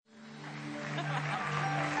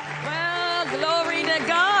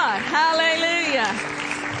God. Hallelujah.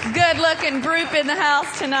 Good looking group in the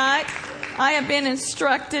house tonight. I have been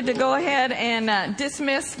instructed to go ahead and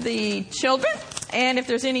dismiss the children. And if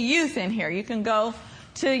there's any youth in here, you can go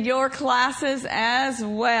to your classes as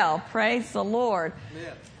well. Praise the Lord.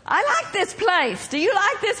 Amen. I like this place. Do you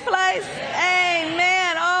like this place?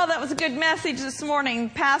 Amen. Oh, that was a good message this morning.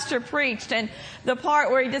 Pastor preached, and the part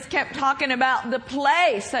where he just kept talking about the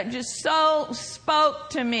place, that just so spoke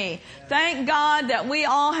to me. Thank God that we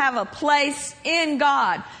all have a place in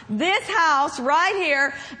God. This house right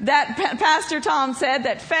here that Pastor Tom said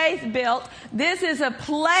that Faith built, this is a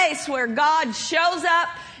place where God shows up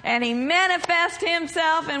and He manifests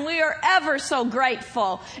Himself, and we are ever so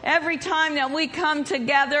grateful every time that we come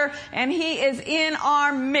together and He is in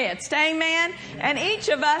our midst. Amen? And each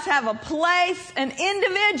of us have a place, an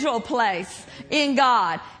individual place in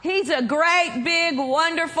God. He's a great, big,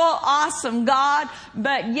 wonderful, awesome God,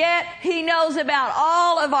 but yet He knows about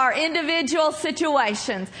all of our individual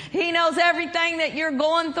situations. He knows everything that you're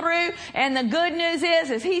going through, and the good news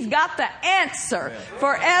is He's got the answer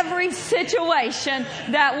for every situation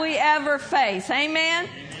that we ever face. Amen?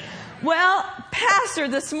 Well, Pastor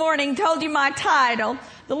this morning told you my title.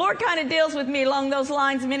 The Lord kind of deals with me along those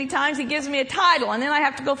lines many times. He gives me a title, and then I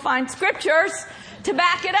have to go find scriptures to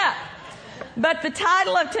back it up. But the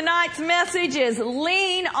title of tonight's message is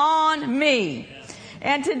Lean on Me.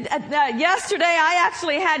 And yesterday I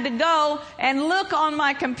actually had to go and look on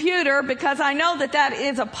my computer because I know that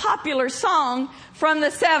is a popular song from the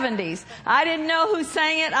 70s. I didn't know who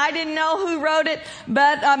sang it. I didn't know who wrote it.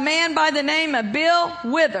 But a man by the name of Bill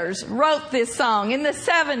Withers wrote this song in the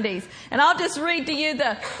 70s. And I'll just read to you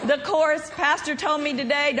the chorus. Pastor told me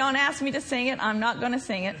today, don't ask me to sing it. I'm not going to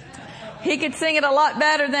sing it. He could sing it a lot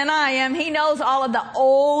better than I am. He knows all of the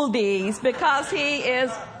oldies because he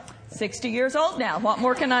is 60 years old now. What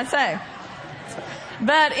more can I say?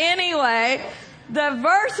 But anyway, the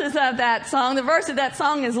verse of that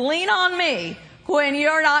song is lean on me when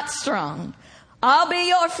you're not strong. I'll be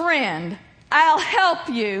your friend. I'll help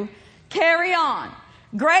you carry on.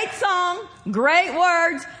 Great song, great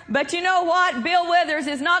words, but you know what? Bill Withers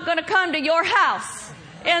is not going to come to your house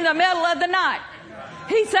in the middle of the night.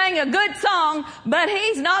 He sang a good song, but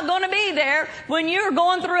he's not going to be there when you're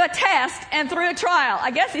going through a test and through a trial.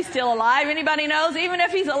 I guess he's still alive. Anybody knows? Even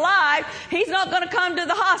if he's alive, he's not going to come to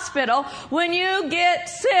the hospital when you get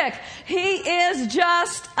sick. He is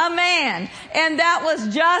just a man. And that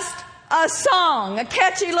was just a song, a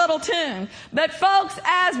catchy little tune. But folks,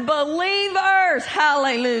 as believers,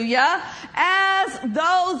 hallelujah, as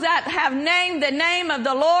those that have named the name of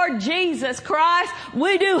the Lord Jesus Christ,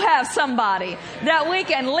 we do have somebody that we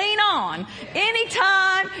can lean on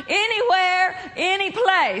anytime, anywhere, any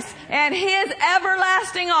place. And His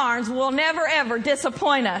everlasting arms will never ever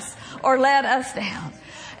disappoint us or let us down.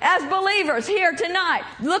 As believers here tonight,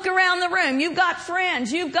 look around the room. You've got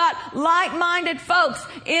friends. You've got like-minded folks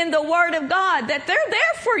in the Word of God that they're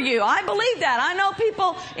there for you. I believe that. I know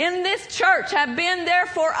people in this church have been there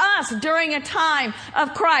for us during a time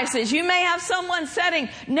of crisis. You may have someone sitting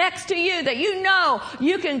next to you that you know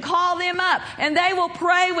you can call them up and they will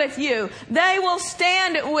pray with you. They will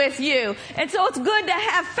stand with you. And so it's good to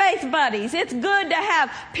have faith buddies. It's good to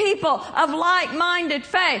have people of like-minded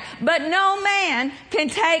faith. But no man can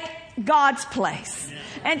take God's place.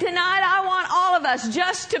 And tonight I want all of us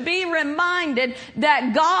just to be reminded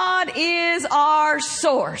that God is our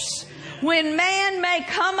source. When man may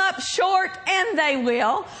come up short, and they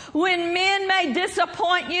will, when men may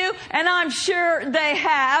disappoint you, and I'm sure they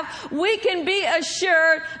have, we can be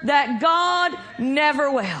assured that God never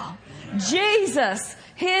will. Jesus,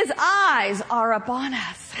 His eyes are upon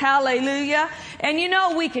us. Hallelujah. And you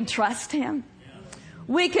know, we can trust Him.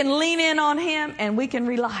 We can lean in on Him, and we can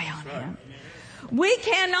rely on Him. We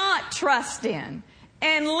cannot trust in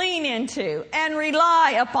and lean into and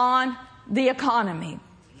rely upon the economy.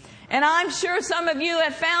 And I'm sure some of you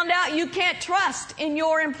have found out you can't trust in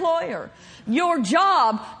your employer. Your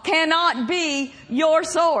job cannot be your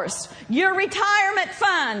source. Your retirement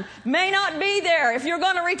fund may not be there if you're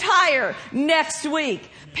going to retire next week.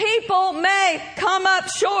 People may come up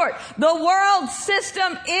short. The world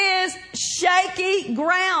system is shaky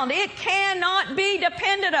ground. It cannot be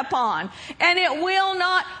depended upon, and it will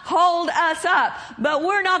not hold us up. But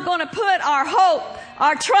we're not going to put our hope,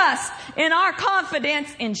 our trust, and our confidence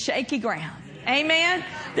in shaky ground. Amen.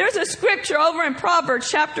 There's a scripture over in Proverbs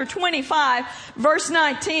chapter 25, verse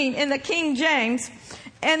 19 in the King James.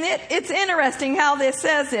 And it's interesting how this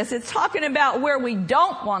says this. It's talking about where we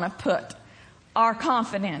don't want to put our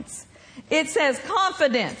confidence. It says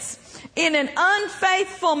confidence in an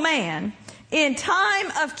unfaithful man in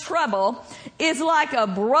time of trouble is like a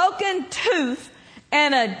broken tooth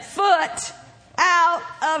and a foot out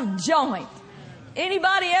of joint.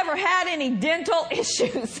 Anybody ever had any dental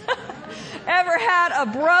issues? Ever had a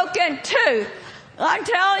broken tooth? I'm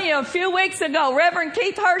telling you, a few weeks ago, Reverend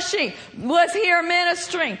Keith Hershey was here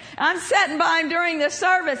ministering. I'm sitting by him during the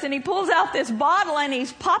service, and he pulls out this bottle, and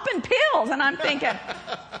he's popping pills. And I'm thinking,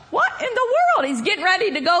 what in the world? He's getting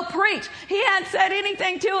ready to go preach. He hadn't said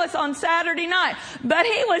anything to us on Saturday night, but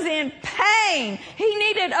he was in pain. He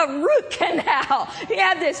needed a root canal. He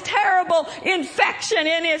had this terrible infection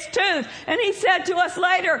in his tooth. And he said to us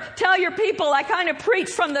later, tell your people I kind of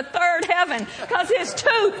preached from the third heaven, because his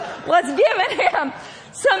tooth was giving him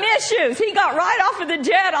some issues. He got right off of the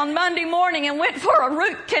jet on Monday morning and went for a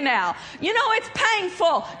root canal. You know, it's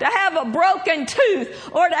painful to have a broken tooth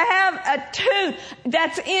or to have a tooth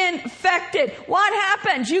that's infected. What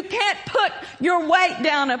happens? You can't put your weight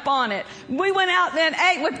down upon it. We went out and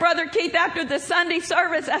ate with Brother Keith after the Sunday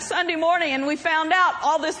service Sunday morning, and we found out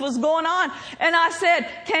all this was going on. And I said,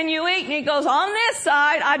 can you eat? And he goes, on this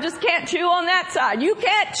side, I just can't chew on that side. You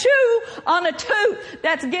can't chew on a tooth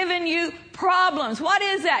that's giving you problems. What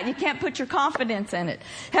is that? You can't put your confidence in it.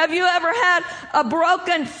 Have you ever had a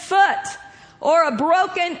broken foot or a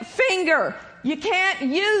broken finger? You can't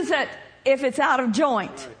use it if it's out of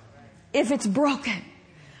joint, if it's broken.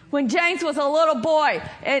 When James was a little boy,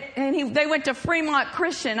 they went to Fremont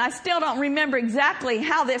Christian. I still don't remember exactly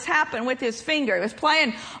how this happened with his finger. He was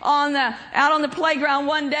playing out on the playground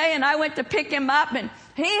one day, and I went to pick him up, and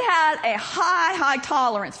he had a high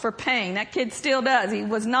tolerance for pain. That kid still does. He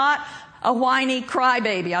was not a whiny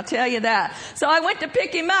crybaby, I'll tell you that. So I went to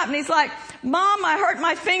pick him up, and he's like, Mom, I hurt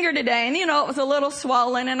my finger today. And, it was a little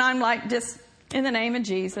swollen, and I'm like, just in the name of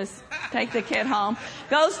Jesus, take the kid home.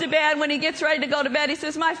 Goes to bed. When he gets ready to go to bed, he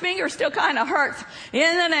says, my finger still kind of hurts.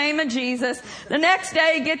 In the name of Jesus. The next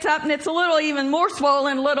day, he gets up, and it's a little even more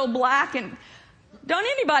swollen, a little black. And don't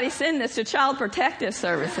anybody send this to Child Protective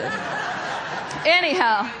Services.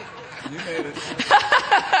 Anyhow. You made it.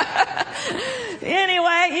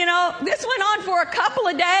 Anyway, this went on for a couple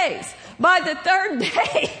of days. By the third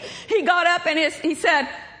day, he got up and he said,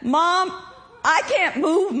 Mom, I can't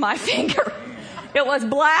move my finger. It was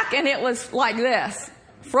black and it was like this,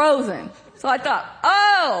 frozen. So I thought,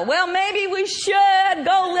 oh, well, maybe we should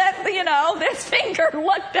go let, this finger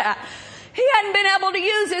looked at. He hadn't been able to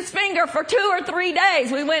use his finger for 2 or 3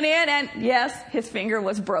 days. We went in and yes, his finger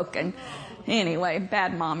was broken. Anyway,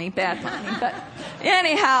 bad mommy. But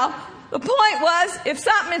anyhow, the point was, if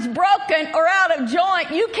something is broken or out of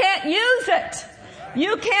joint, you can't use it.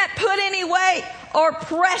 You can't put any weight or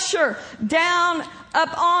pressure down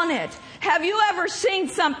upon it. Have you ever seen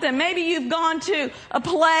something? Maybe you've gone to a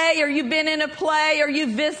play, or you've been in a play, or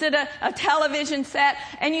you visit a television set,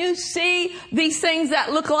 and you see these things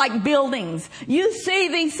that look like buildings. You see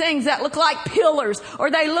these things that look like pillars,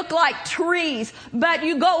 or they look like trees, but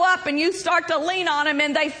you go up and you start to lean on them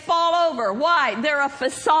and they fall over. Why? They're a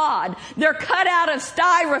facade. They're cut out of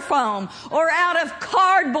styrofoam or out of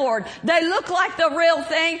cardboard. They look like the real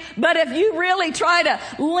thing, but if you really try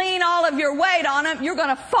to lean all of your weight on them, you're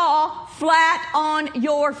going to fall flat on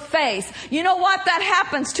your face. You know what? That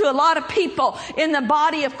happens to a lot of people in the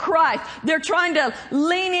body of Christ. They're trying to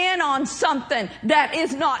lean in on something that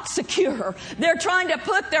is not secure. They're trying to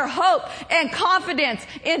put their hope and confidence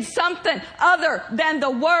in something other than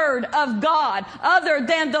the Word of God, other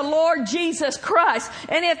than the Lord Jesus Christ.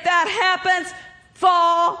 And if that happens,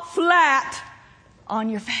 fall flat on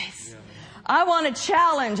your face. I want to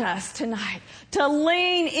challenge us tonight to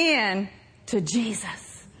lean in to Jesus.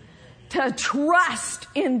 To trust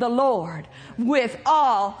in the Lord with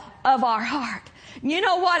all of our heart. You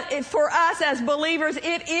know what? For us as believers,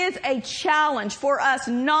 it is a challenge for us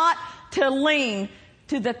not to lean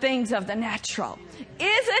to the things of the natural.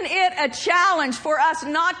 Isn't it a challenge for us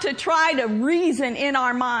not to try to reason in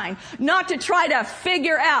our mind, not to try to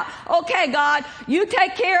figure out, okay, God, you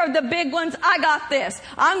take care of the big ones. I got this.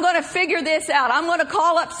 I'm going to figure this out. I'm going to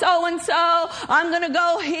call up so-and-so. I'm going to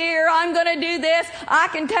go here. I'm going to do this. I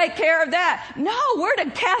can take care of that. No, we're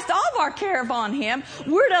to cast all of our care upon Him.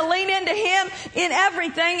 We're to lean into Him in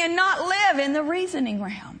everything and not live in the reasoning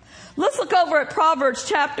realm. Let's look over at Proverbs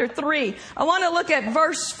chapter 3. I want to look at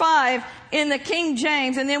verse 5 in the King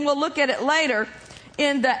James, and then we'll look at it later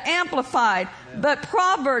in the Amplified. But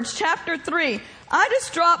Proverbs chapter 3, I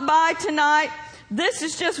just dropped by tonight. This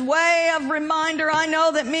is just way of reminder. I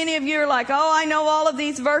know that many of you are like, oh, I know all of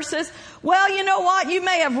these verses. Well, you know what? You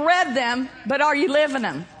may have read them, but are you living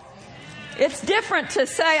them? It's different to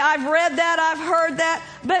say, I've read that, I've heard that,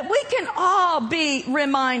 but we can all be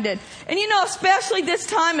reminded. And especially this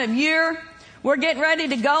time of year We're getting ready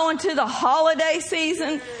to go into the holiday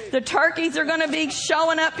season. The turkeys are going to be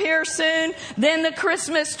showing up here soon. Then the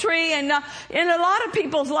Christmas tree. And in a lot of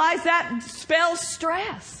people's lives, that spells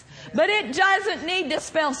stress. But it doesn't need to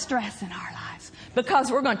spell stress in our lives,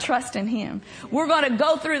 because we're going to trust in Him. We're going to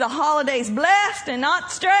go through the holidays blessed and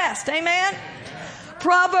not stressed. Amen?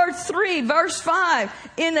 Proverbs 3 verse 5.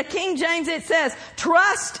 In the King James it says,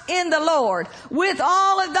 trust in the Lord with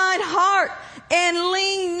all of thine heart, and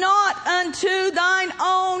lean not unto thine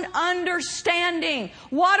own understanding.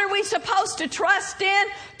 What are we supposed to trust in?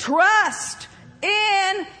 Trust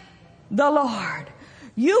in the Lord.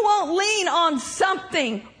 You won't lean on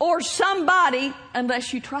something or somebody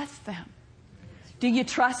unless you trust them. Do you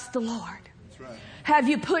trust the Lord? That's right. Have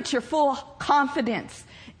you put your full confidence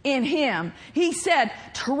in Him? He said,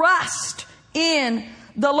 trust in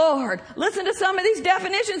the Lord. Listen to some of these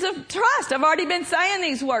definitions of trust. I've already been saying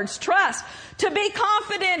these words. Trust. To be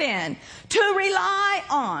confident in. To rely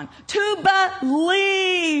on. To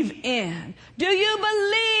believe in. Do you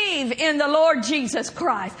believe in the Lord Jesus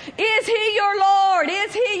Christ? Is He your Lord?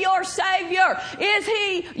 Is He your Savior? Is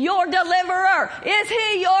He your deliverer? Is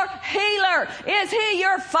He your healer? Is He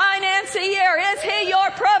your financier? Is He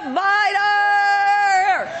your provider?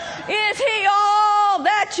 Is He all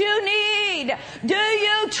that you need? Do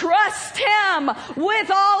you trust Him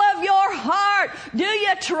with all of your heart? Do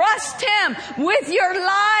you trust Him with your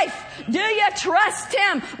life? Do you trust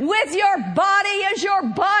Him with your body? Is your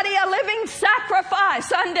body a living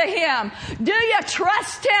sacrifice unto Him? Do you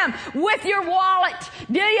trust Him with your wallet?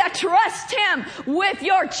 Do you trust Him with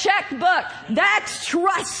your checkbook? That's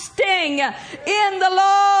trusting in the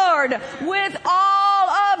Lord with all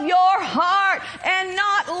of your heart and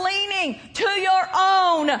not leaning to your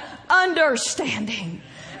own understanding.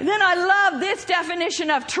 And then I love this definition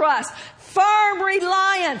of trust. Firm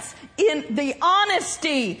reliance in the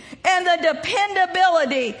honesty and the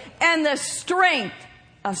dependability and the strength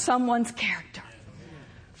of someone's character.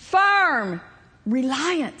 Firm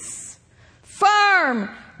reliance. Firm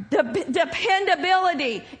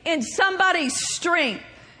dependability in somebody's strength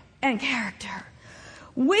and character.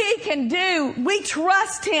 We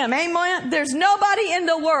trust Him. Amen. There's nobody in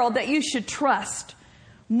the world that you should trust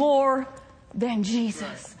more than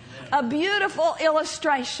Jesus. A beautiful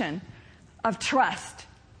illustration of trust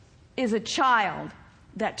is a child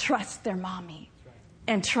that trusts their mommy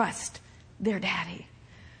and trusts their daddy.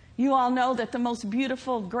 You all know that the most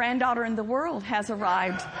beautiful granddaughter in the world has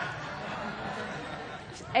arrived.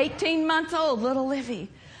 18 months old, little Livy.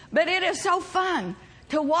 But it is so fun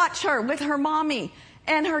to watch her with her mommy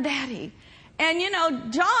and her daddy. And you know,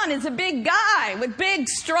 John is a big guy with big,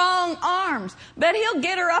 strong arms. But he'll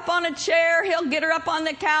get her up on a chair, he'll get her up on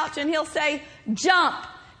the couch, and he'll say, jump.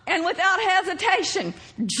 And without hesitation,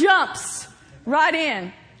 jumps right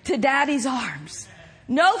in to Daddy's arms.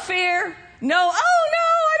 No fear, no, oh no,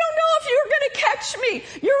 I don't know if you're going to catch me.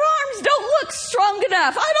 Your arms don't look strong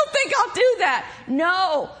enough. I don't think I'll do that.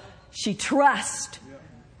 No, she trusts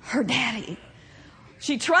her daddy.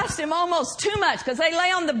 She trusts him almost too much, because they lay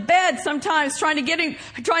on the bed sometimes trying to get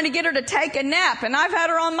her to take a nap. And I've had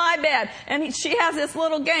her on my bed, and she has this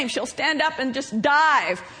little game. She'll stand up and just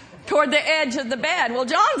dive toward the edge of the bed. Well,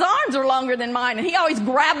 John's arms are longer than mine, and he always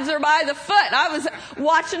grabs her by the foot. I was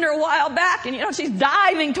watching her a while back, and she's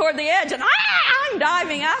diving toward the edge, and I'm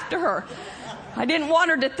diving after her. I didn't want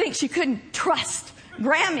her to think she couldn't trust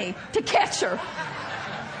Grammy to catch her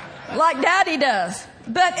like Daddy does.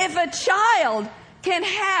 But if a child can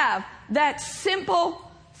have that simple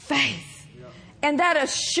faith and that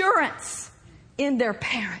assurance in their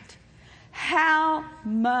parent, how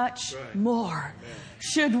much more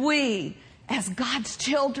should we, as God's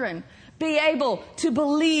children, be able to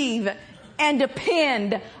believe and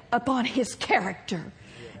depend upon His character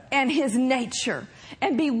and His nature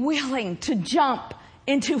and be willing to jump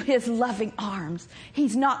into His loving arms?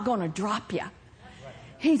 He's not going to drop you.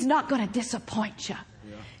 He's not going to disappoint you.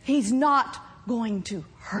 He's not going to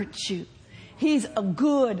hurt you. He's a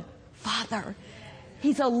good Father.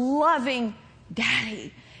 He's a loving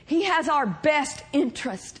Daddy. He has our best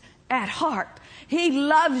interest at heart. He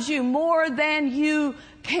loves you more than you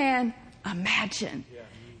can imagine.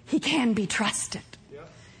 He can be trusted.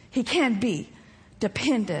 He can be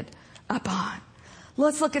depended upon.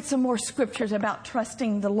 Let's look at some more scriptures about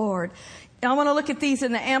trusting the Lord. I want to look at these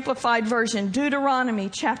in the Amplified Version. Deuteronomy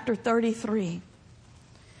chapter 33.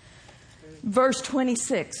 Verse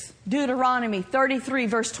 26. Deuteronomy 33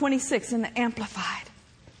 verse 26 in the Amplified.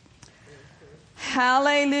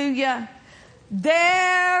 Hallelujah.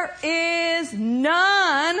 There is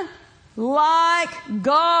none like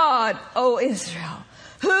God, O Israel,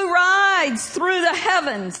 who rides through the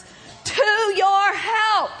heavens to your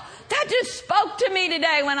help. That just spoke to me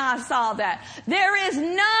today when I saw that. There is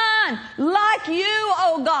none like you,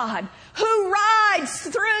 O God, who rides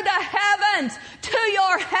through the heavens to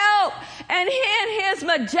your help and in his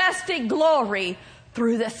majestic glory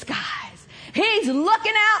through the skies. He's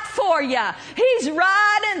looking out for you. He's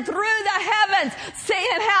riding through the heavens,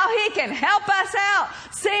 seeing how he can help us out,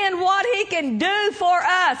 seeing what he can do for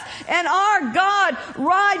us. And our God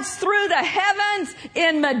rides through the heavens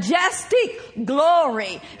in majestic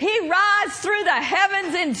glory. He rides through the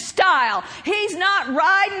heavens in style. He's not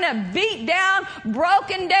riding a beat down,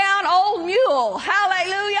 broken down old mule.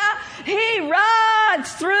 Hallelujah. He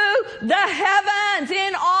rides through the heavens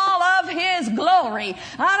in all of his glory.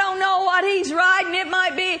 I don't know what he's riding. It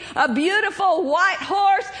might be a beautiful white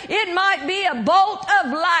horse. It might be a bolt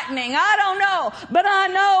of lightning. I don't know. But I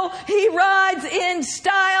know he rides in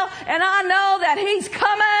style, and I know that he's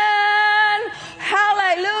coming,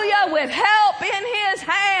 hallelujah, with help in his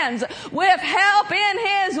hands, with help in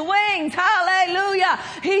his wings. Hallelujah.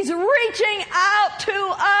 He's reaching out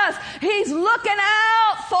to us. He's looking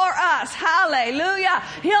out for us. Hallelujah.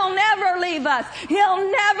 He'll never leave us. He'll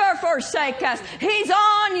never forsake us. He's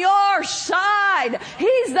on your side.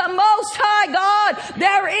 He's the Most High God.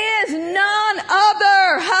 There is none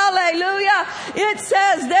other. Hallelujah. It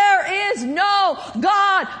says there is no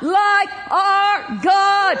God like our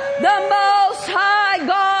God, the Most High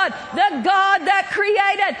God, the God that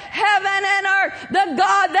created heaven and earth, the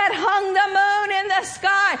God that hung the moon in the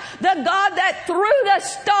sky, the God that threw the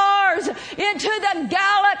stars into the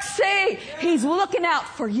galaxy. He's looking out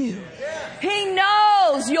for you. He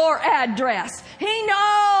knows your address. He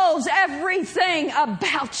knows everything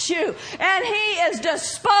about you. And he is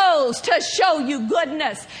disposed to show you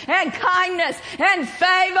goodness and kindness and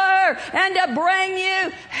favor and to bring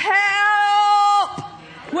you help.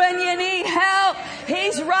 When you need help,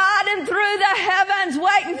 he's riding through the heavens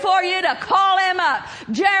waiting for you to call him up.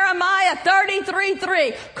 Jeremiah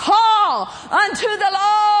 33:3. Call unto the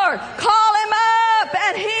Lord. Call him up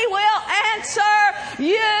and he will answer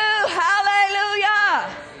you.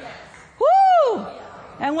 Hallelujah. Woo!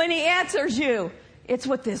 And when he answers you, it's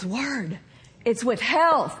with his word. It's with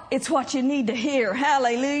health. It's what you need to hear.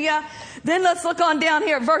 Hallelujah. Then let's look on down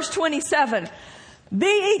here at verse 27. The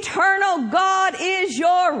eternal God is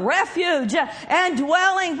your refuge and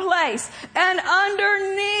dwelling place, and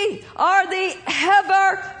underneath are the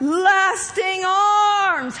everlasting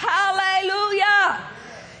arms. Hallelujah.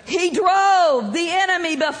 He drove the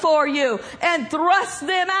enemy before you and thrust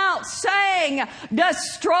them out, saying,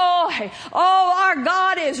 destroy. Oh, our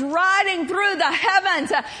God is riding through the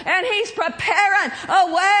heavens, and he's preparing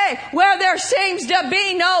a way where there seems to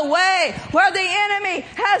be no way, where the enemy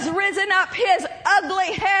has risen up his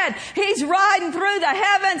ugly head. He's riding through the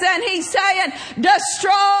heavens, and he's saying,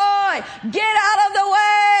 destroy. Get out of the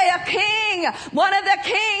way. A king, one of the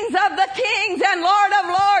kings of the kings and Lord of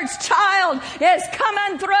lords child is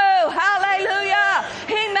coming through. Hallelujah.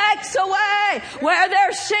 He makes a way where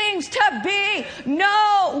there seems to be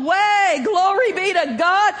no way. Glory be to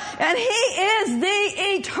God. And he is the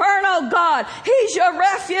eternal God. He's your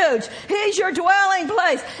refuge. He's your dwelling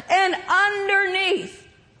place. And underneath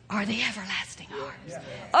are the everlasting arms.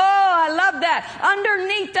 Oh, I love that.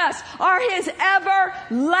 Underneath us are his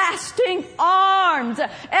everlasting arms.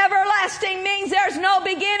 Everlasting means there's no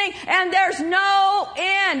beginning and there's no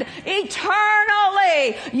end.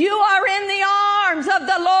 Eternally, you are in the arms of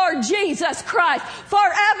the Lord Jesus Christ.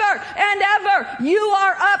 Forever and ever, you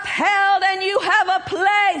are upheld and you have a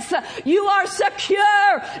place. You are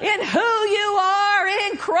secure in who you are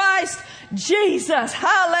in Christ Jesus.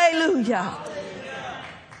 Hallelujah.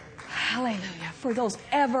 Hallelujah. For those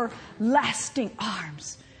everlasting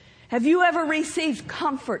arms. Have you ever received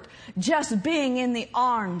comfort just being in the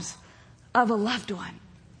arms of a loved one?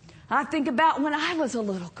 I think about when I was a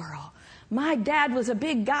little girl. My dad was a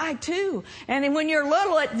big guy too. And then when you're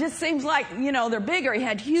little, it just seems like, they're bigger. He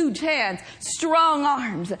had huge hands, strong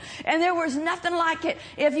arms. And there was nothing like it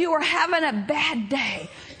if you were having a bad day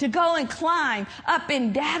to go and climb up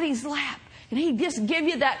in Daddy's lap. And he'd just give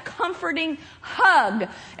you that comforting hug.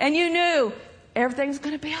 And you knew everything's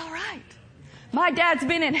going to be all right. My dad's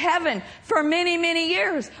been in heaven for many, many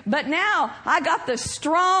years. But now I got the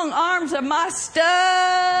strong arms of my stud.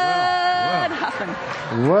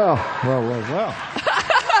 Well.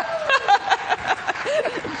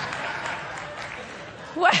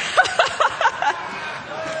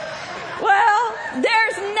 Well,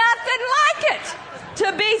 there's nothing like it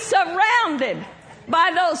to be surrounded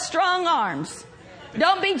by those strong arms.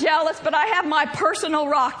 Don't be jealous, but I have my personal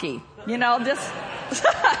Rocky. Just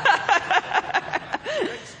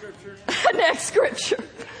Next scripture.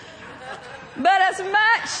 But as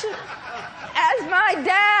much as my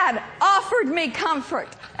dad offered me comfort,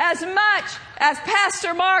 as much as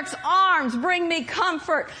Pastor Mark's arms bring me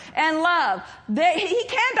comfort and love, he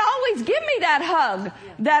can't always give me that hug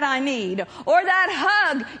that I need, or that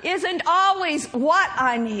hug isn't always what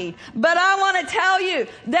I need. But I want to tell you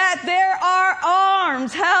that there are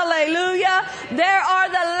arms, hallelujah, there are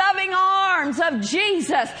the loving arms of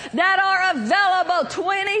Jesus that are available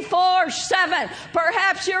 24/7.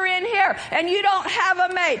 Perhaps you're in here and you don't have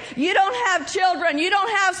a mate, you don't have children, you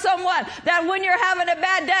don't have someone that when you're having a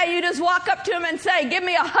bad day, you just walk up to him and say, give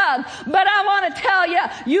me a hug. But I want to tell you,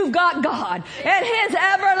 you've got God, and His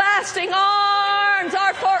everlasting arms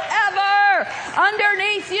are forever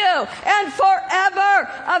underneath you and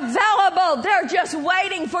forever available. They're just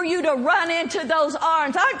waiting for you to run into those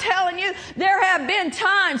arms. I'm telling you, there have been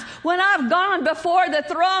times when I've gone before the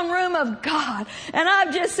throne room of God and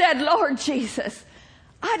I've just said, Lord Jesus,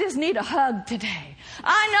 I just need a hug today.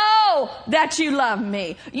 I know that you love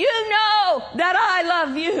me. You know that I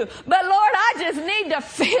love you. But Lord, I just need to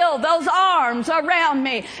feel those arms around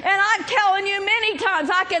me. And I'm telling you, many times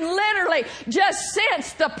I can literally just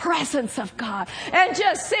sense the presence of God and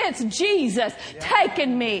just sense Jesus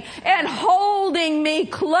taking me and holding me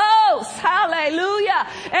close. Hallelujah.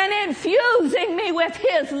 And infusing me with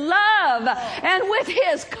His love and with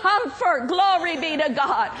His comfort. Glory be to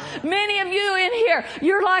God. Many of you in here,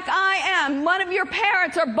 you're like I am. One of your parents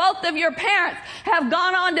or both of your parents have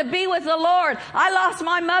gone on to be with the Lord. I lost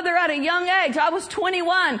my mother at a young age. I was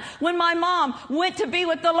 21 when my mom went to be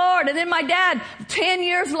with the Lord, and then my dad 10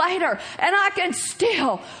 years later. And I can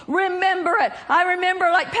still remember it. I remember,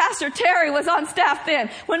 like Pastor Terry was on staff then,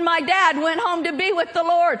 when my dad went home to be with the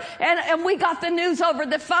Lord, and we got the news over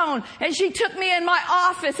the phone, and she took me in my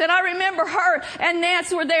office, and I remember her and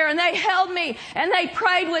Nance were there, and they held me and they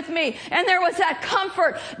prayed with me, and there was that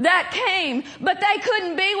comfort that came, but they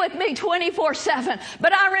couldn't be with me 24/7.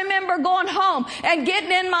 But I remember going home and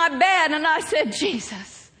getting in my bed, and I said,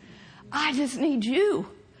 Jesus, I just need you.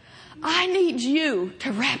 I need you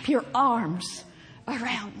to wrap your arms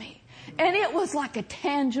around me. And it was like a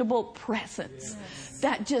tangible presence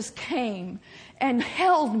that just came and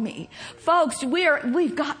held me. Folks,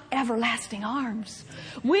 we've got everlasting arms.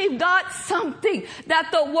 We've got something that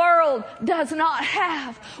the world does not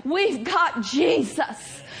have. We've got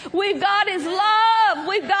Jesus. We've got His love.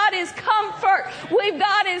 We've got His comfort. We've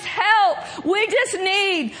got His help. We just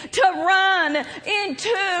need to run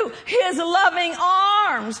into His loving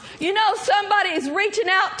arms. You know, somebody's reaching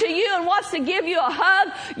out to you and wants to give you a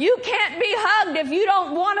hug. You can't be hugged if you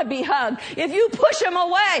don't want to be hugged. If you push them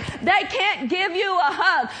away, they can't give you a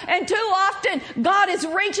hug. And too often, God is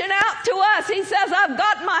reaching out to us. He says, I've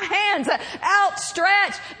got my hands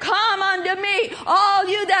outstretched. Come unto me, all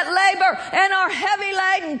you that labor and are heavy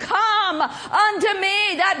laden. Come unto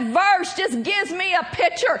me. That verse just gives me a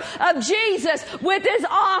picture of Jesus with His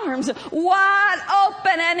arms wide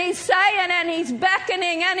open, and He's saying and He's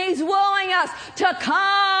beckoning and He's wooing us to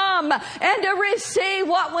come and to receive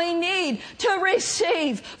what we need to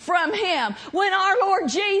receive from Him. When our Lord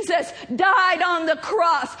Jesus died on the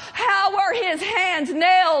cross, how were His hands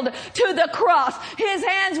nailed to the cross? His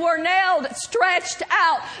hands were nailed, stretched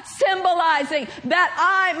out, symbolizing that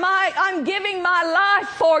I'm giving my life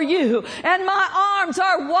for you, and my arms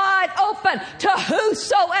are wide open to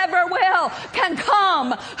whosoever will can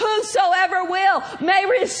come. Whosoever will may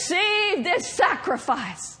receive this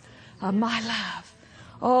sacrifice of my love.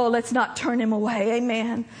 Oh, let's not turn Him away.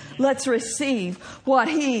 Amen. Let's receive what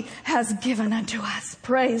He has given unto us.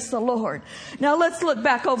 Praise the Lord. Now let's look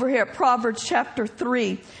back over here at Proverbs chapter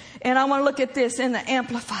 3. And I want to look at this in the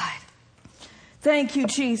Amplified. Thank you,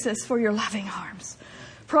 Jesus, for your loving arms.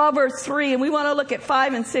 Proverbs 3, and we want to look at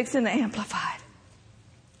 5 and 6 in the Amplified.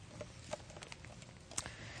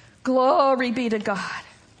 Glory be to God.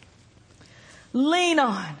 Lean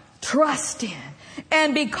on, trust in,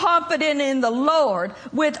 and be confident in the Lord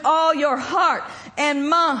with all your heart and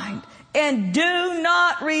mind, and do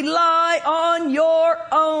not rely on your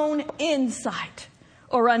own insight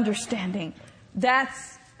or understanding.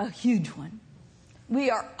 That's a huge one. We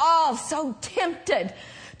are all so tempted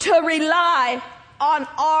to rely on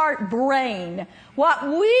our brain, what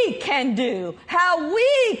we can do, how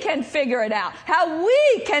we can figure it out, how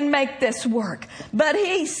we can make this work. But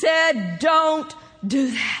He said, don't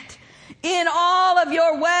do that. In all of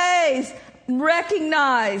your ways,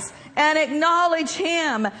 recognize and acknowledge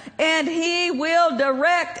Him, and He will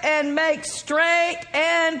direct and make straight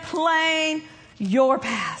and plain your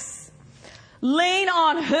paths. Lean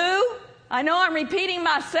on who? I know I'm repeating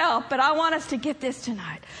myself, but I want us to get this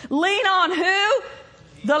tonight. Lean on who?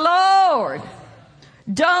 The Lord.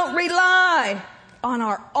 Don't rely on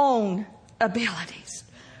our own abilities.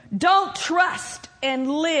 Don't trust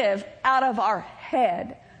and live out of our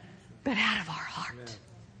head, but out of our heart.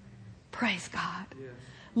 Praise God.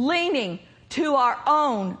 Leaning to our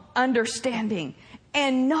own understanding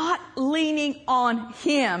and not leaning on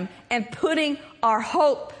Him and putting our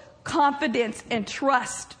hope, confidence, and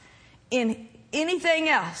trust in anything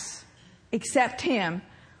else except Him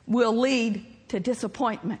will lead to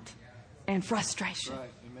disappointment and frustration. Right.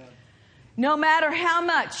 Amen. No matter how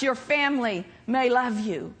much your family may love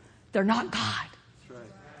you, they're not God. That's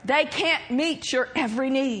right. They can't meet your every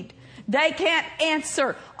need. They can't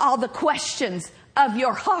answer all the questions of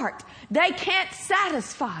your heart. They can't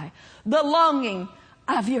satisfy the longing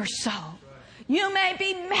of your soul. You may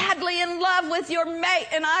be madly in love with your mate,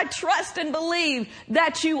 and I trust and believe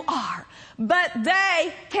that you are. But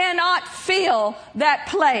they cannot fill that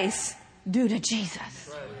place due to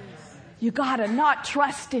Jesus. You gotta not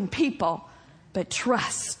trust in people, but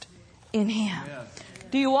trust in Him.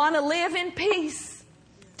 Do you want to live in peace?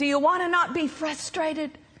 Do you want to not be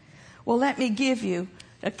frustrated? Well, let me give you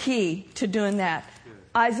a key to doing that.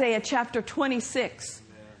 Isaiah chapter 26,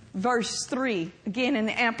 verse 3. Again in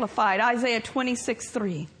the Amplified. Isaiah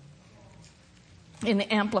 26:3. In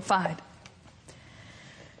the Amplified.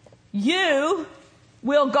 You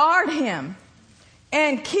will guard him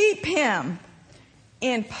and keep him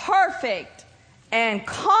in perfect and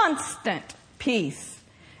constant peace.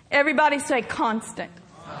 Everybody say constant.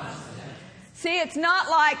 See, it's not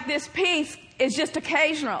like this peace is just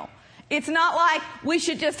occasional. It's not like we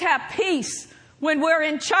should just have peace when we're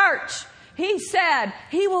in church. He said,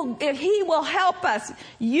 if He will help us,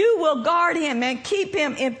 you will guard him and keep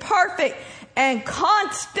him in perfect and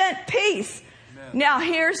constant peace. Amen. Now,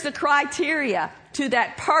 here's the criteria to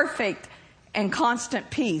that perfect and constant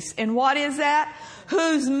peace. And what is that?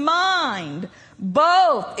 Whose mind,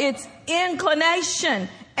 both its inclination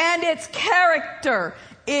and its character,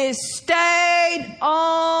 is stayed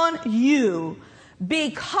on you,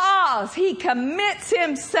 because he commits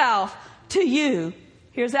himself to you.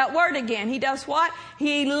 Here's that word again. He does what?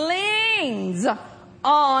 He leans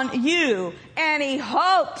on you, and he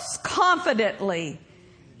hopes confidently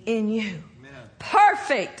in you. Amen.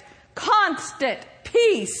 Perfect, constant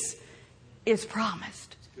peace is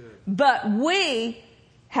promised. But we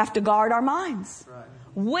have to guard our minds. Right.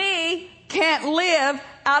 We can't live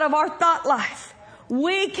out of our thought life.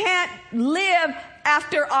 We can't live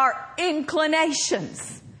after our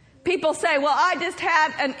inclinations. People say, well, I just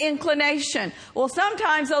had an inclination. Well,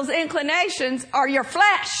 sometimes those inclinations are your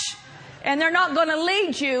flesh, and they're not going to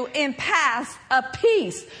lead you in paths of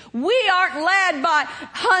peace. We aren't led by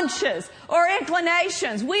hunches or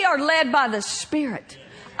inclinations. We are led by the Spirit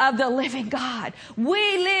of the living God.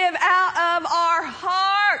 We live out of our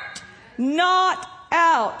heart, not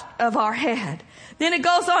out of our head. Then it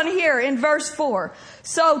goes on here in verse 4.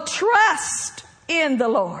 So trust in the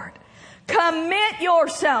Lord. Commit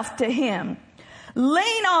yourself to Him.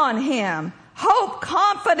 Lean on Him. Hope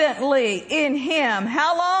confidently in Him.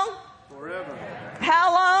 How long? Forever.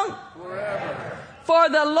 How long? Forever. For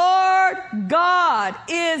the Lord God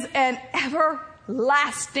is an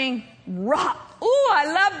everlasting rock. Ooh, I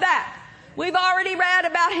love that. We've already read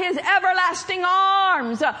about His everlasting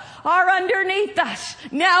arms are underneath us.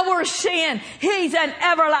 Now we're seeing He's an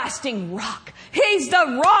everlasting rock. He's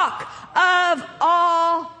the rock of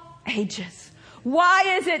all ages.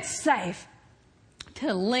 Why is it safe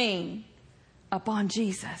to lean upon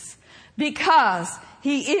Jesus? Because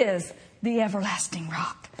He is the everlasting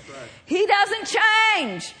rock. Right. He doesn't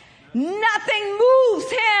change. Nothing moves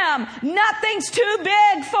Him. Nothing's too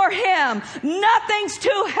big for Him. Nothing's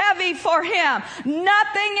too heavy for Him.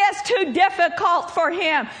 Nothing is too difficult for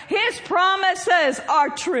Him. His promises are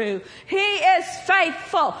true. He is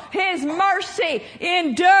faithful. His mercy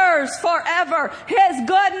endures forever. His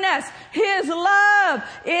goodness, His love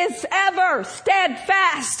is ever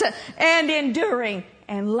steadfast and enduring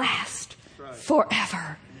and lasts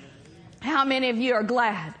forever. How many of you are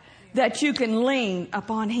glad that you can lean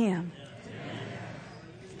upon Him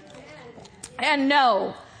and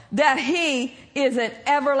know that He is an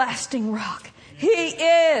everlasting rock? He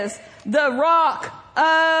is the rock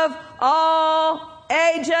of all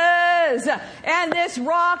ages. And this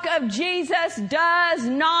rock of Jesus does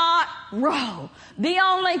not roll. The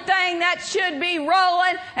only thing that should be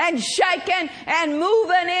rolling and shaking and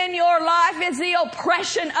moving in your life is the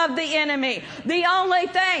oppression of the enemy. The only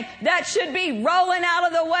thing that should be rolling out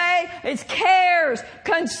of the way is cares,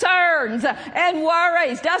 concerns, and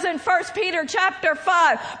worries. Doesn't 1 Peter chapter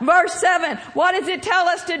 5 verse 7, what does it tell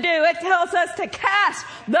us to do? It tells us to cast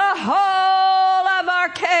the whole of our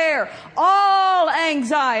care, all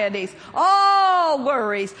anxieties, all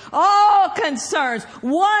worries, all concerns,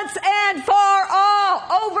 once and for all,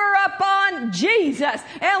 over upon Jesus.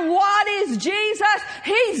 And what is Jesus?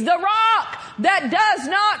 He's the rock that does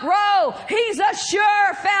not roll. He's a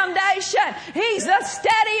sure foundation. He's the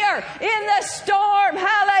steadier in the storm.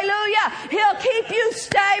 Hallelujah. He'll keep you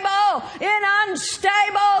stable in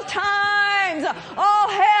unstable times. All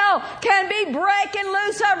hell can be breaking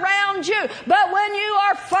loose around you, but when you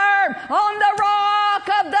are firm on the rock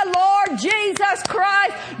of the Lord Jesus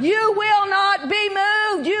Christ, you will not be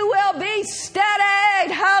moved. You will be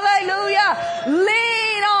steadied. Hallelujah.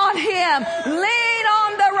 Lean on Him. Lean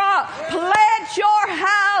on the rock. Plant your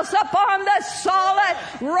house upon the solid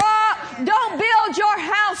rock. Don't build your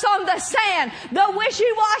house on the sand, the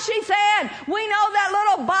wishy-washy sand. We know that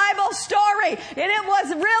little Bible story, and it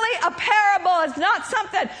was really a parable. It's not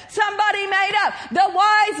something somebody made up. The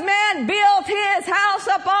wise man built his house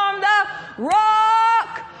upon the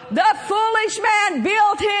rock. The foolish man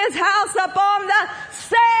built his house upon the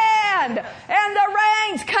sand, and the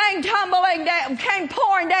rains came tumbling down, came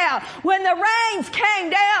pouring down. When the rains came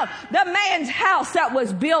down, the man's house that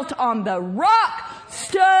was built on the rock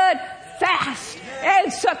stood fast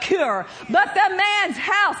and secure. But the man's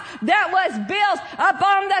house that was built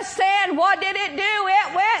upon the sand, what did it do?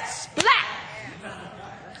 It went splat.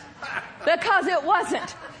 Because it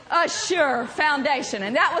wasn't a sure foundation.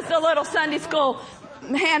 And that was the little Sunday school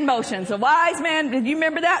hand motions. The wise man, did you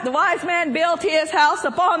remember that? The wise man built his house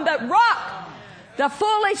upon the rock. The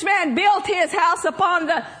foolish man built his house upon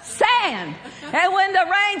the sand. And when the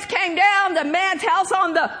rains came down, the man's house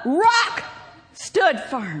on the rock stood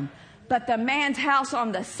firm. But the man's house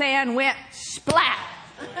on the sand went splat.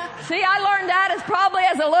 See, I learned that probably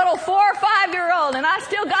as a little 4 or 5-year-old, and I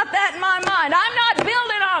still got that in my mind. I'm not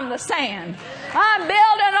building on the sand. I'm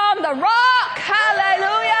building on the rock.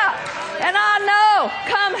 Hallelujah. And I know,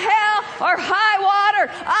 come hell or high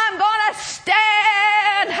water, I'm going to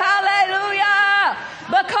stand. Hallelujah.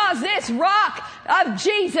 Because this rock of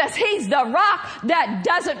Jesus, He's the rock that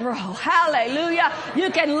doesn't roll. Hallelujah.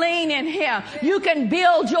 You can lean in Him. You can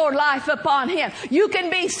build your life upon Him. You can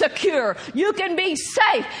be secure. You can be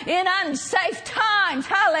safe in unsafe times.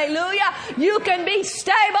 Hallelujah. You can be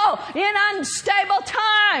stable in unstable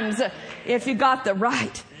times if you got the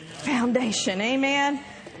right foundation. Amen.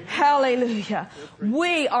 Hallelujah.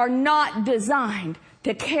 We are not designed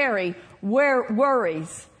to carry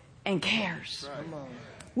worries and cares.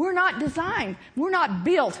 We're not designed. We're not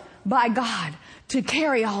built by God to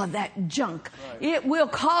carry all of that junk. It will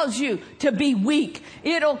cause you to be weak.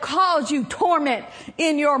 It'll cause you torment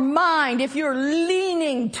in your mind if you're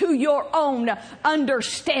leaning to your own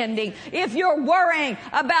understanding. If you're worrying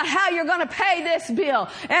about how you're going to pay this bill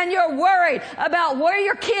and you're worried about where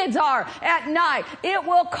your kids are at night, it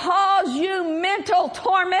will cause you mental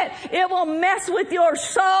torment. It will mess with your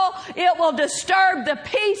soul. It will disturb the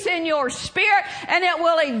peace in your spirit, and it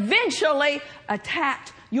will eventually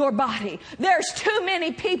attack your body. There's too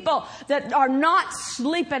many people that are not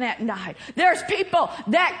sleeping at night. There's people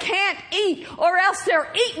that can't eat, or else they're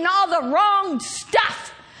eating all the wrong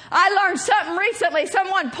stuff. I learned something recently.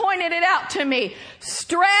 Someone pointed it out to me.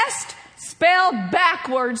 Stressed spelled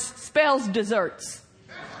backwards spells desserts.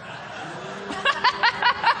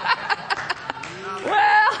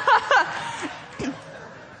 Well,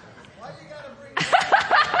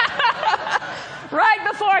 right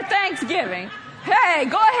before Thanksgiving. Hey,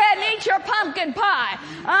 go ahead and eat your pumpkin pie.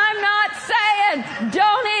 I'm not saying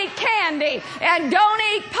don't eat candy and don't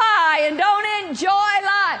eat pie and don't enjoy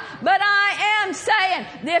life. But I am saying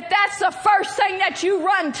that that's the first thing that you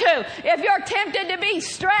run to. If you're tempted to be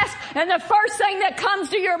stressed and the first thing that comes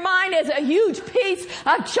to your mind is a huge piece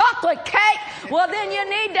of chocolate cake, well, then you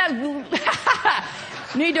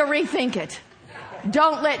need to rethink it.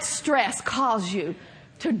 Don't let stress cause you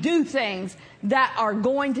to do things that are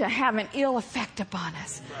going to have an ill effect upon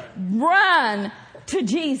us. Run to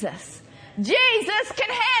Jesus. Jesus can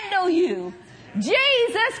handle you.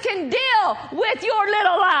 Jesus can deal with your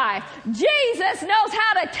little life. Jesus knows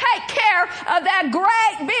how to take care of that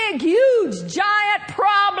great, big, huge, giant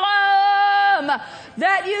problem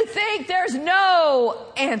that you think there's no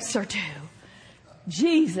answer to.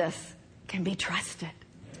 Jesus can be trusted.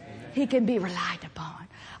 He can be relied upon.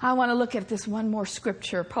 I want to look at this one more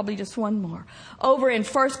scripture, probably just one more. Over in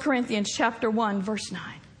 1 Corinthians chapter 1, verse 9.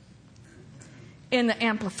 In the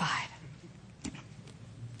Amplified.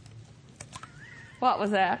 What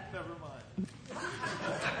was that? Never mind.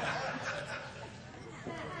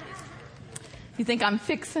 You think I'm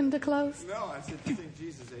fixing to close? No, I said, do you think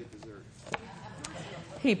Jesus ate dessert?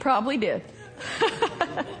 He probably did.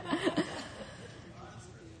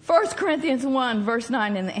 1 Corinthians 1, verse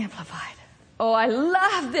 9 in the Amplified. Oh, I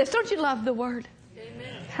love this. Don't you love the word?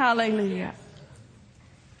 Amen. Hallelujah.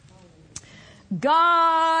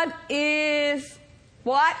 God is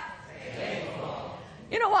what? Faithful.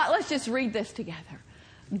 You know what? Let's just read this together.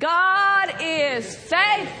 God is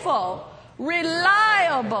faithful,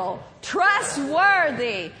 reliable,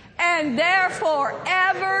 trustworthy, and therefore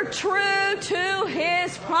ever true to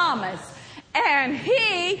His promise. And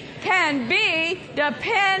He can be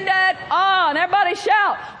depended on. Everybody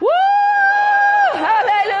shout, woo!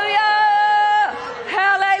 Hallelujah!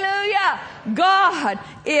 Hallelujah! God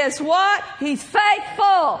is what? He's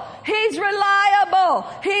faithful. He's reliable.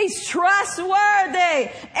 He's trustworthy.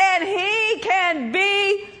 And He can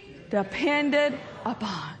be depended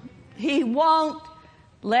upon. He won't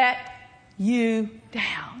let you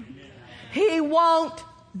down. He won't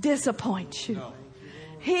disappoint you.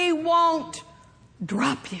 He won't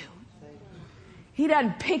drop you. He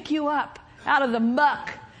doesn't pick you up out of the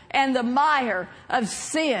muck and the mire of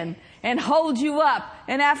sin and hold you up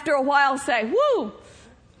and after a while say, whoo,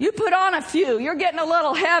 you put on a few, you're getting a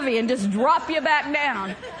little heavy, and just drop you back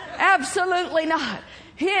down. Absolutely not.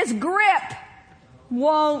 His grip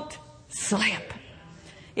won't slip.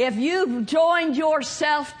 If you've joined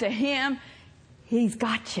yourself to Him, He's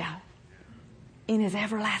got you in His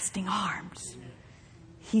everlasting arms.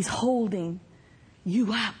 He's holding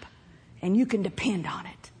you up, and you can depend on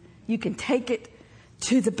it. You can take it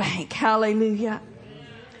to the bank. Hallelujah.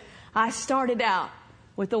 I started out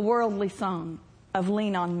with a worldly song of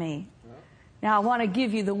Lean on Me. Now I want to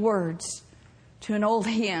give you the words to an old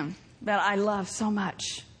hymn that I love so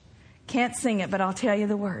much. Can't sing it, but I'll tell you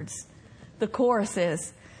the words. The chorus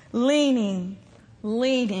is, leaning,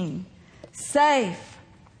 leaning, safe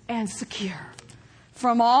and secure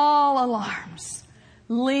from all alarms.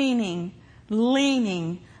 Leaning,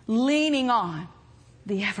 leaning, leaning on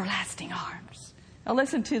the everlasting arms. Now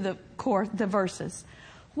listen to the verses.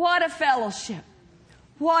 What a fellowship.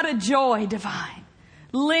 What a joy divine.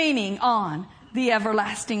 Leaning on the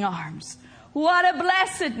everlasting arms. What a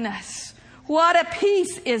blessedness. What a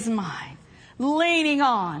peace is mine. Leaning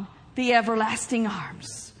on the everlasting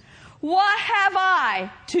arms. What have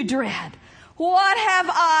I to dread? What have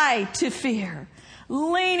I to fear?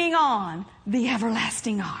 Leaning on the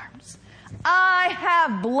everlasting arms. I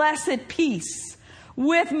have blessed peace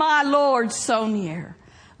with my Lord so near.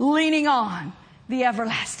 Leaning on the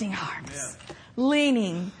everlasting arms. Yeah.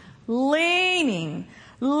 Leaning, leaning,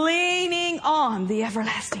 leaning on the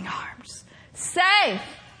everlasting arms. Safe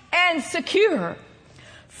and secure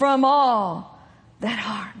from all that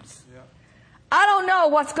harms. Yeah. I don't know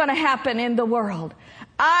what's going to happen in the world.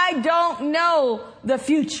 I don't know the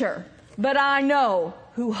future. But I know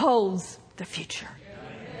who holds the future.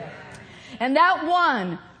 And that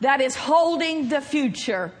one that is holding the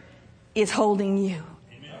future is holding you.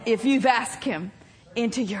 If you've asked Him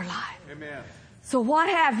into your life. Amen. So what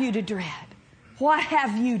have you to dread? What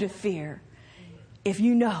have you to fear? If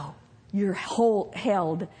you know you're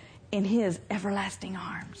held in His everlasting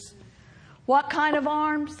arms. What kind of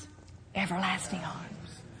arms? Everlasting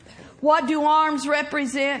arms. What do arms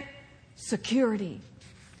represent? Security.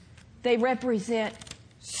 They represent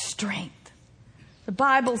strength. The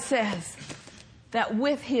Bible says that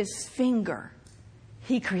with His finger,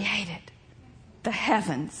 He created the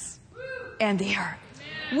heavens and the earth.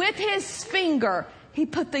 With His finger, He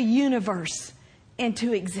put the universe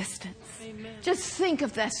into existence. Amen. Just think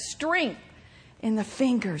of that strength in the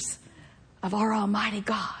fingers of our Almighty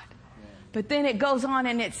God. But then it goes on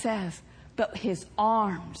and it says, but His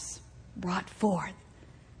arms brought forth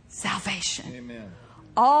salvation. Amen.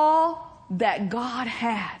 All that God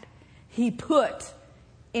had, He put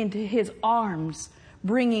into His arms,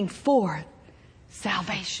 bringing forth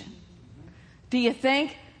salvation. Do you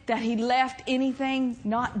think that He left anything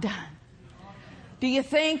not done? Do you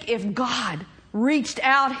think if God reached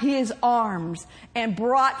out His arms and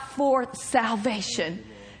brought forth salvation,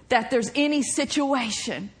 that there's any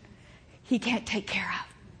situation He can't take care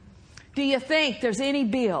of? Do you think there's any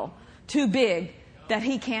bill too big that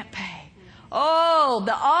He can't pay? Oh,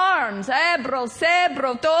 the arms. Ebro,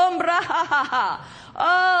 sebro, tombra, ha, ha, ha.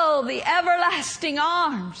 Oh, the everlasting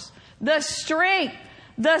arms. The strength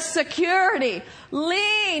the security.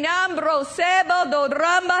 Lean ambrosebo do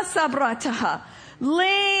ramba sabrataha.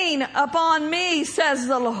 Lean upon me, says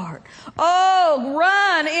the Lord. Oh,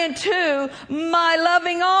 run into my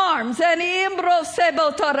loving arms. And in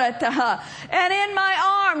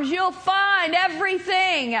my arms, you'll find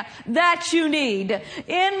everything that you need.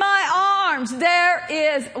 In my arms, there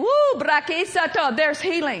is, there's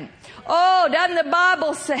healing. Oh, doesn't the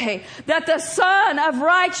Bible say that the Son of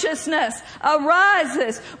Righteousness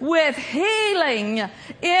arises with healing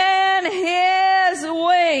in His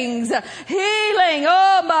wings? Healing.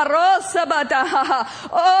 Oh, Marosabataha.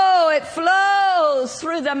 Oh, it flows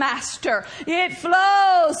through the Master. It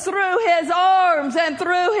flows through His arms and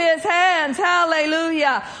through His hands.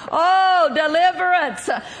 Hallelujah. Oh, deliverance,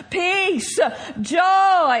 peace,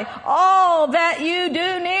 joy, all that you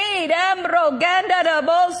do need.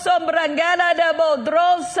 Brangala de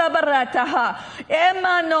bodro sabarataha.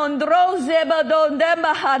 Emma non droze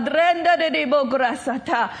badondema hadrenda de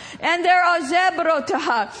bograsata. And there are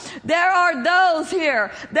zebrotaha. There are those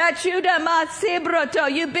here that you damatsibroto.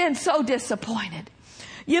 You've been so disappointed.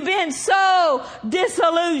 You've been so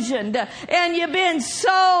disillusioned and you've been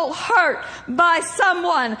so hurt by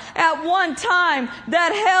someone at one time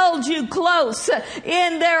that held you close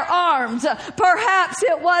in their arms. Perhaps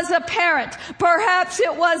it was a parent. Perhaps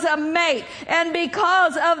it was a mate. And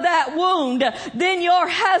because of that wound, then you're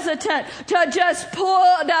hesitant to just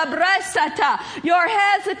pull the bresata. You're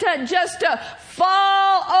hesitant just to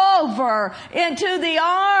fall over into the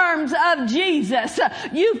arms of Jesus.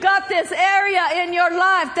 You've got this area in your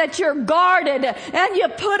life that you're guarded and you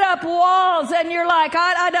put up walls and you're like,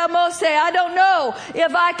 I don't know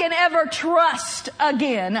if I can ever trust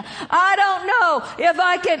again. I don't know if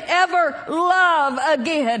I can ever love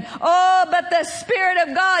again. Oh, but the Spirit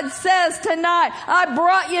of God says tonight, I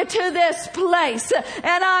brought you to this place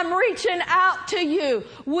and I'm reaching out to you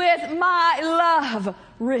with my love.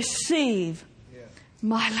 Receive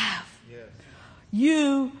my love. Yes.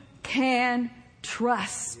 You can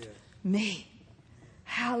trust me.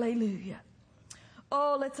 Hallelujah.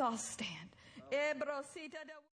 Oh, let's all stand.